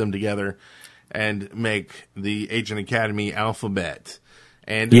 and put them together and make the Agent Academy alphabet.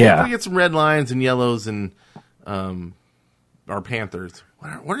 And if we get some red lines and yellows and our panthers.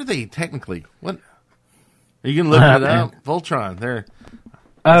 What are they technically? What are you gonna look it up? Voltron. They're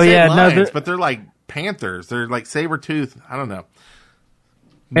lines, but they're like panthers. They're like saber tooth. I don't know.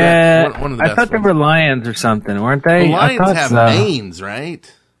 One of the I thought they were lions or something, weren't they? Well, lions have manes, right?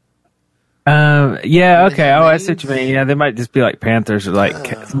 Yeah, okay. Oh, I see what you mean. Yeah, they might just be like panthers or like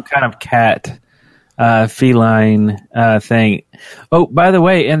some kind of cat, feline thing. Oh, by the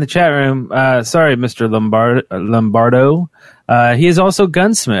way, in the chat room, sorry, Mr. Lombardo, he is also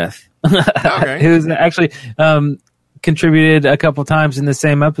Gunsmith, who's actually contributed a couple times in the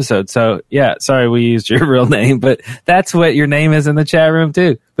same episode. So, yeah, sorry we used your real name, but that's what your name is in the chat room,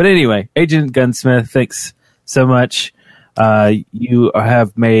 too. But anyway, Agent Gunsmith, thanks so much. You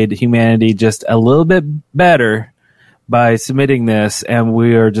have made humanity just a little bit better by submitting this, and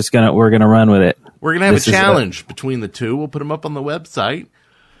we're gonna run with it. We're gonna have a challenge between the two. We'll put them up on the website.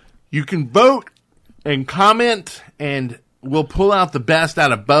 You can vote and comment, and we'll pull out the best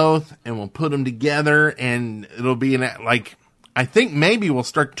out of both, and we'll put them together, and it'll be I think maybe we'll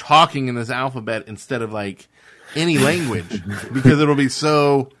start talking in this alphabet instead of like any language because it'll be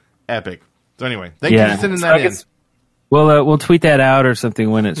so epic. So anyway, thank you for sending that in. We'll tweet that out or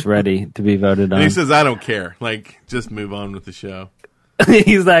something when it's ready to be voted on. And he says, I don't care. Like, just move on with the show.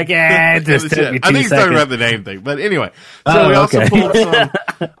 He's like, it just took me 2 seconds. I think he's talking about the name thing. But anyway, so we also pulled some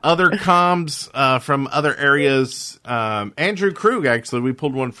other comms from other areas. Andrew Krug, actually, we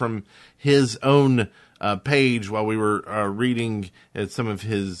pulled one from his own page while we were reading some of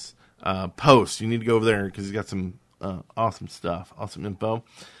his posts. You need to go over there because he's got some awesome stuff, awesome info.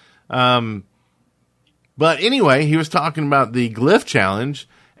 But anyway, he was talking about the glyph challenge,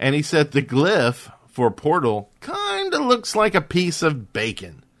 and he said the glyph for Portal kind of looks like a piece of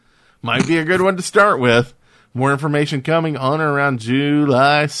bacon. Might be a good one to start with. More information coming on or around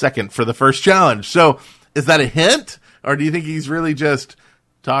July 2nd for the first challenge. So, is that a hint? Or do you think he's really just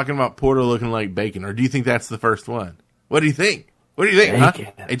talking about Portal looking like bacon? Or do you think that's the first one? What do you think? What do you think,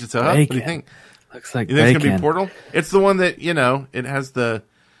 bacon. Huh? Agent Soha, what do you think? Looks like you think bacon. It's going to be Portal? It's the one that, it has the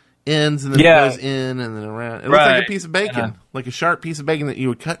ends and then it goes in and then around. It looks like a piece of bacon, like a sharp piece of bacon that you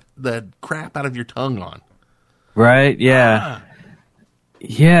would cut the crap out of your tongue on. Right? Yeah.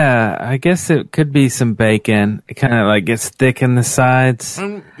 Yeah, I guess it could be some bacon. It kind of like gets thick in the sides.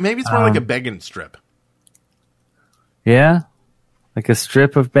 Maybe it's more like a bacon strip. Yeah? Like a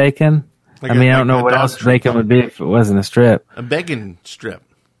strip of bacon? Like I don't know what else bacon would be if it wasn't a strip. A bacon strip.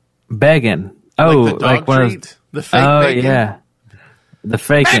 Bacon. Oh, like the dog treat? The fake bacon? Oh, yeah. The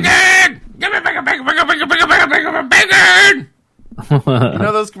faking. Bacon! Give me bacon, bacon, bacon, bacon, bacon, bacon, bacon, bacon! You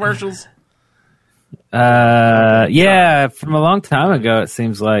know those commercials? Yeah, from a long time ago, it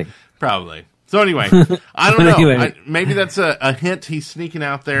seems like. Probably. So anyway, I don't know. Anyway. Maybe that's a hint he's sneaking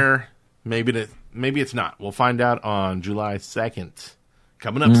out there. Maybe it's not. We'll find out on July 2nd.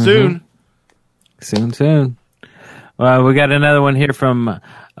 Coming up soon. Soon. Well, we got another one here from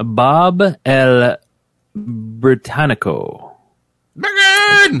Bob L. Britannico.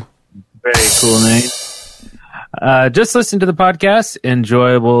 Megan! Very cool name. Just listen to the podcast,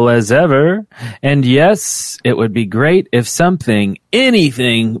 enjoyable as ever. And yes, it would be great if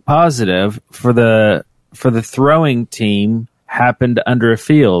anything positive for the throwing team happened under a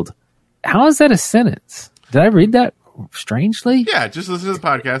field. How is that a sentence? Did I read that strangely? Yeah, just listen to the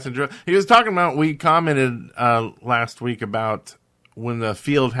podcast. Enjoy. He was talking about, we commented last week about when the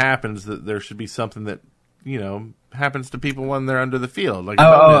field happens that there should be something that, happens to people when they're under the field. Like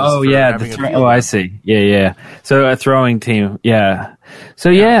yeah. I see. Yeah. So a throwing team. Yeah. So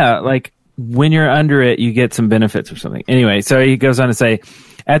yeah, like when you're under it, you get some benefits or something. Anyway, so he goes on to say,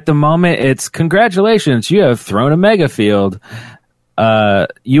 at the moment, it's congratulations, you have thrown a mega field.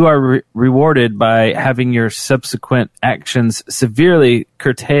 You are rewarded by having your subsequent actions severely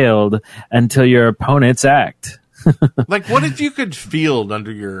curtailed until your opponent's act. Like, what if you could field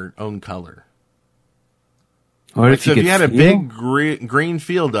under your own color? What if if you had a big green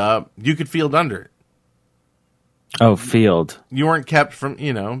field up, you could field under it. Oh, field. You weren't kept from,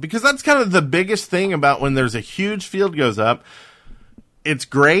 because that's kind of the biggest thing about when there's a huge field goes up. It's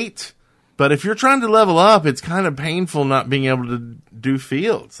great, but if you're trying to level up, it's kind of painful not being able to do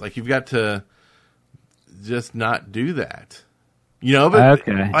fields. Like, you've got to just not do that. But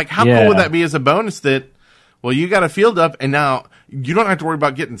okay. Like, how cool would that be as a bonus that, well, you got a field up, and now you don't have to worry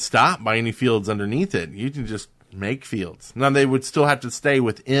about getting stopped by any fields underneath it. You can just make fields. Now, they would still have to stay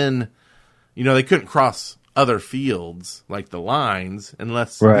within, they couldn't cross other fields like the lines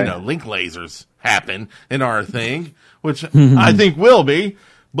unless, link lasers happen and are a thing, which I think will be,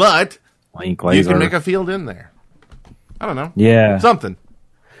 but link laser. You can make a field in there. I don't know. Yeah. Something.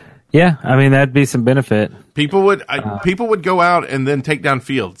 Yeah, I mean, that'd be some benefit. People would go out and then take down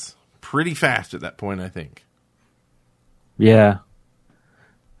fields pretty fast at that point, I think. Yeah.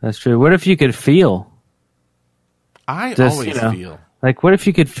 That's true. What if you could feel? I always feel. Like, what if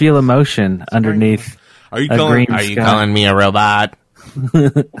you could feel emotion underneath Are you calling me a robot?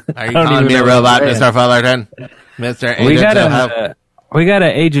 Are you calling me a robot, Mr. Fullerton? Mr. Agent we got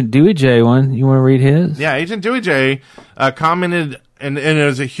an Agent Dewey J one. You want to read his? Yeah, Agent Dewey J commented, and it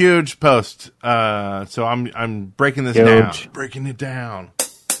was a huge post. So I'm breaking this down. Breaking it down.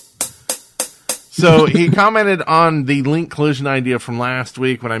 So he commented on the link collision idea from last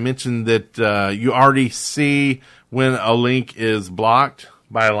week when I mentioned that you already see when a link is blocked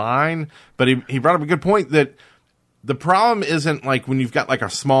by a line. But he brought up a good point that the problem isn't like when you've got like a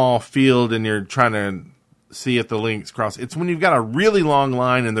small field and you're trying to see if the links cross. It's when you've got a really long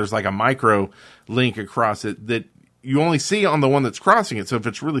line and there's like a micro link across it that you only see on the one that's crossing it. So if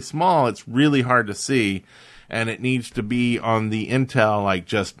it's really small, it's really hard to see. And it needs to be on the intel, like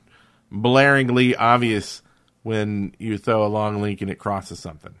just blaringly obvious when you throw a long link and it crosses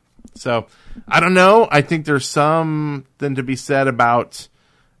something. So I don't know. I think there's something to be said about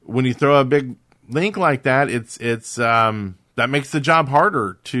when you throw a big link like that. It's that makes the job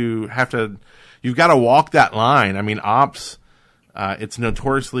harder to have to. You've got to walk that line. I mean, ops. It's a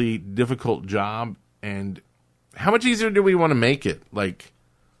notoriously difficult job, and how much easier do we want to make it? Like,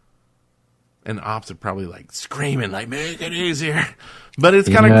 and ops are probably like screaming, like, make it easier. But it's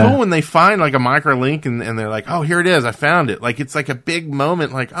kind of cool when they find like a micro link and they're like, oh, here it is. I found it. Like, it's like a big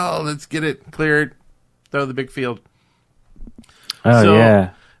moment. Like, oh, let's get it cleared. Throw the big field. Oh, so,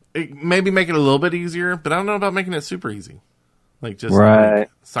 yeah. Maybe make it a little bit easier, but I don't know about making it super easy. Like just like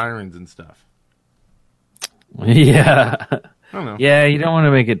sirens and stuff. Yeah. I don't know. Yeah, you don't want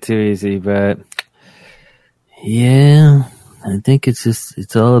to make it too easy, but yeah, I think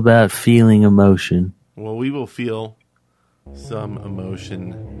it's all about feeling emotion. Well, we will feel some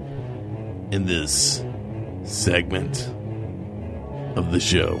emotion in this segment of the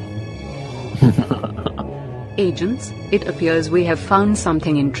show. Agents, it appears we have found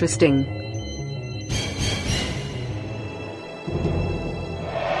something interesting.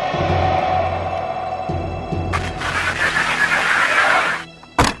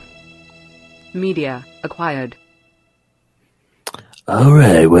 Media acquired. All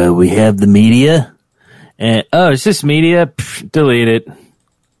right, well, we have the media. And it's just media. Pff, delete it.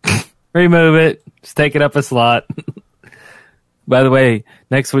 Remove it. Just take it up a slot. By the way,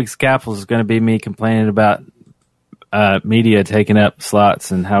 next week's capsule is going to be me complaining about media taking up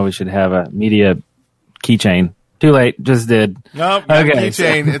slots and how we should have a media keychain. Too late. Just did. Nope. Okay.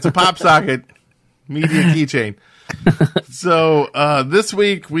 Keychain. It's a pop socket. Media keychain. So this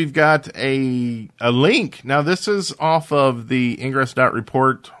week we've got a link. Now this is off of the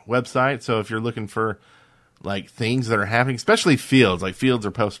Ingress.report website. So if you're looking for like things that are happening, especially fields, like fields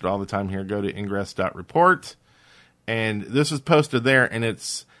are posted all the time here, go to Ingress.report. And this is posted there, and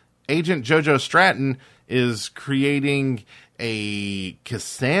it's Agent Jojo Stratton is creating a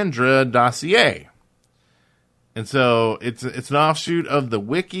Cassandra dossier. And so it's an offshoot of the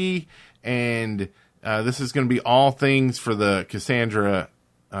wiki, and this is going to be all things for the Cassandra,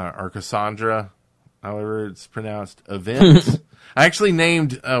 or Cassandra, however it's pronounced, event. I actually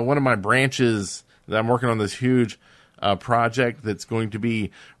named one of my branches that I'm working on this huge project that's going to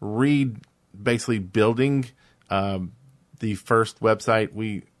be basically building the first website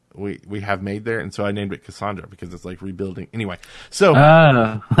we have made there, and so I named it Cassandra because it's like rebuilding. Anyway, so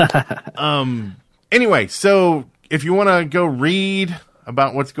anyway, so if you want to go read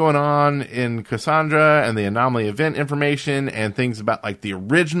about what's going on in Cassandra and the anomaly event information and things about like the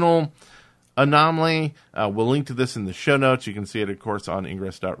original anomaly, we'll link to this in the show notes. You can see it, of course, on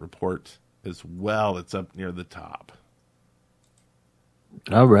Ingress.report as well. It's up near the top.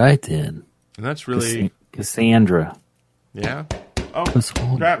 All right, then. And that's really Cassandra. Yeah. Oh,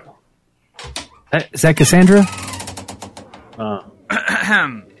 crap. Is that Cassandra?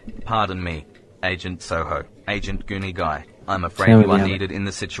 Pardon me, Agent Soho, Agent Goonie Guy. I'm afraid you are needed in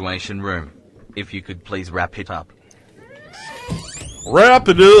the Situation Room. If you could please wrap it up. Wrap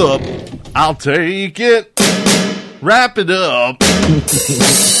it up. I'll take it. Wrap it up.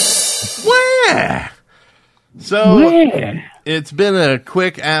 Where? So it's been a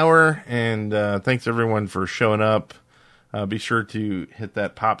quick hour, and thanks everyone for showing up. Be sure to hit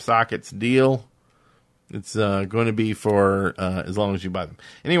that Pop Sockets deal. It's going to be for as long as you buy them.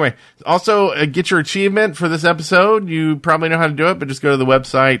 Anyway, also get your achievement for this episode. You probably know how to do it, but just go to the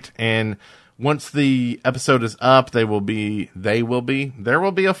website, and once the episode is up, there will be a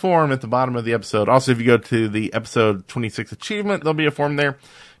form at the bottom of the episode. Also, if you go to the episode 26 achievement, there'll be a form there.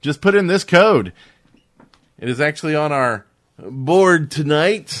 Just put in this code. It is actually on our board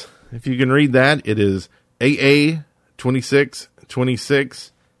tonight. If you can read that, it is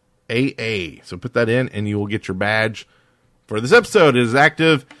AA2626 AA. So put that in, and you will get your badge for this episode. It is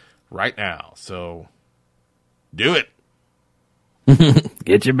active right now. So do it.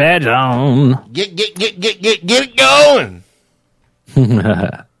 Get your badge on. Get it going.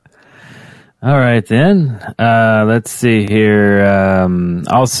 All right, then. Let's see here.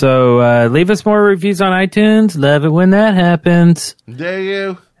 Also, leave us more reviews on iTunes. Love it when that happens. Do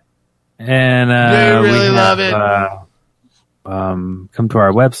you? And do you really love it? Come to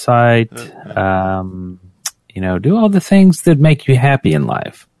our website. Do all the things that make you happy in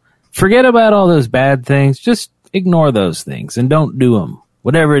life. Forget about all those bad things. Just ignore those things and don't do them.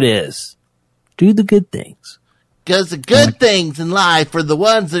 Whatever it is, do the good things. Because the good things in life are the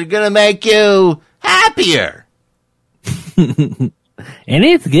ones that are going to make you happier. And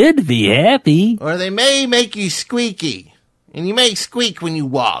it's good to be happy. Or they may make you squeaky. And you may squeak when you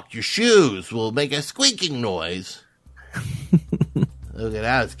walk. Your shoes will make a squeaking noise. Look at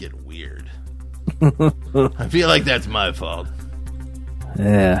that, it's getting weird. I feel like that's my fault.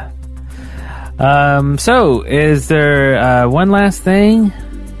 Yeah. So, is there one last thing?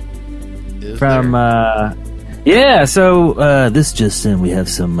 This just in, we have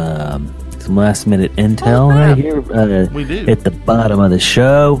some last minute intel right here. We do. At the bottom of the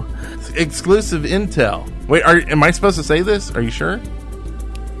show. Exclusive intel. Wait, am I supposed to say this? Are you sure?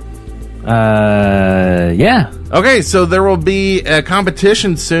 Yeah. Okay, so there will be a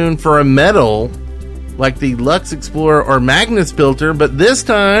competition soon for a medal like the Lux Explorer or Magnus Filter, but this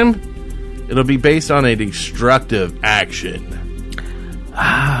time it'll be based on a destructive action.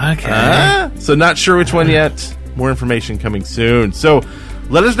 Okay. So not sure which one yet. More information coming soon. So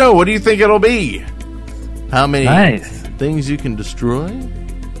let us know. What do you think it'll be? How many things you can destroy?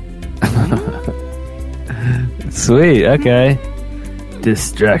 Sweet. Okay.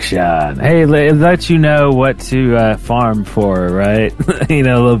 Destruction. Hey, let you know what to farm for, right? A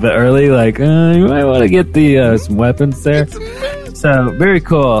little bit early. Like, you might want to get the some weapons there. So very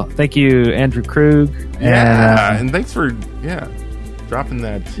cool. Thank you, Andrew Krug. And thanks for dropping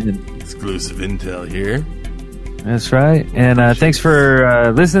that exclusive intel here. That's right. And thanks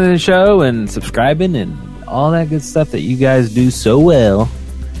for listening to the show and subscribing and all that good stuff that you guys do so well.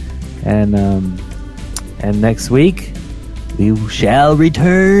 And next week we shall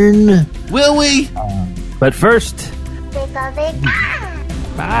return. Will we? But first,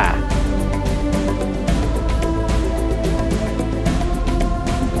 bye.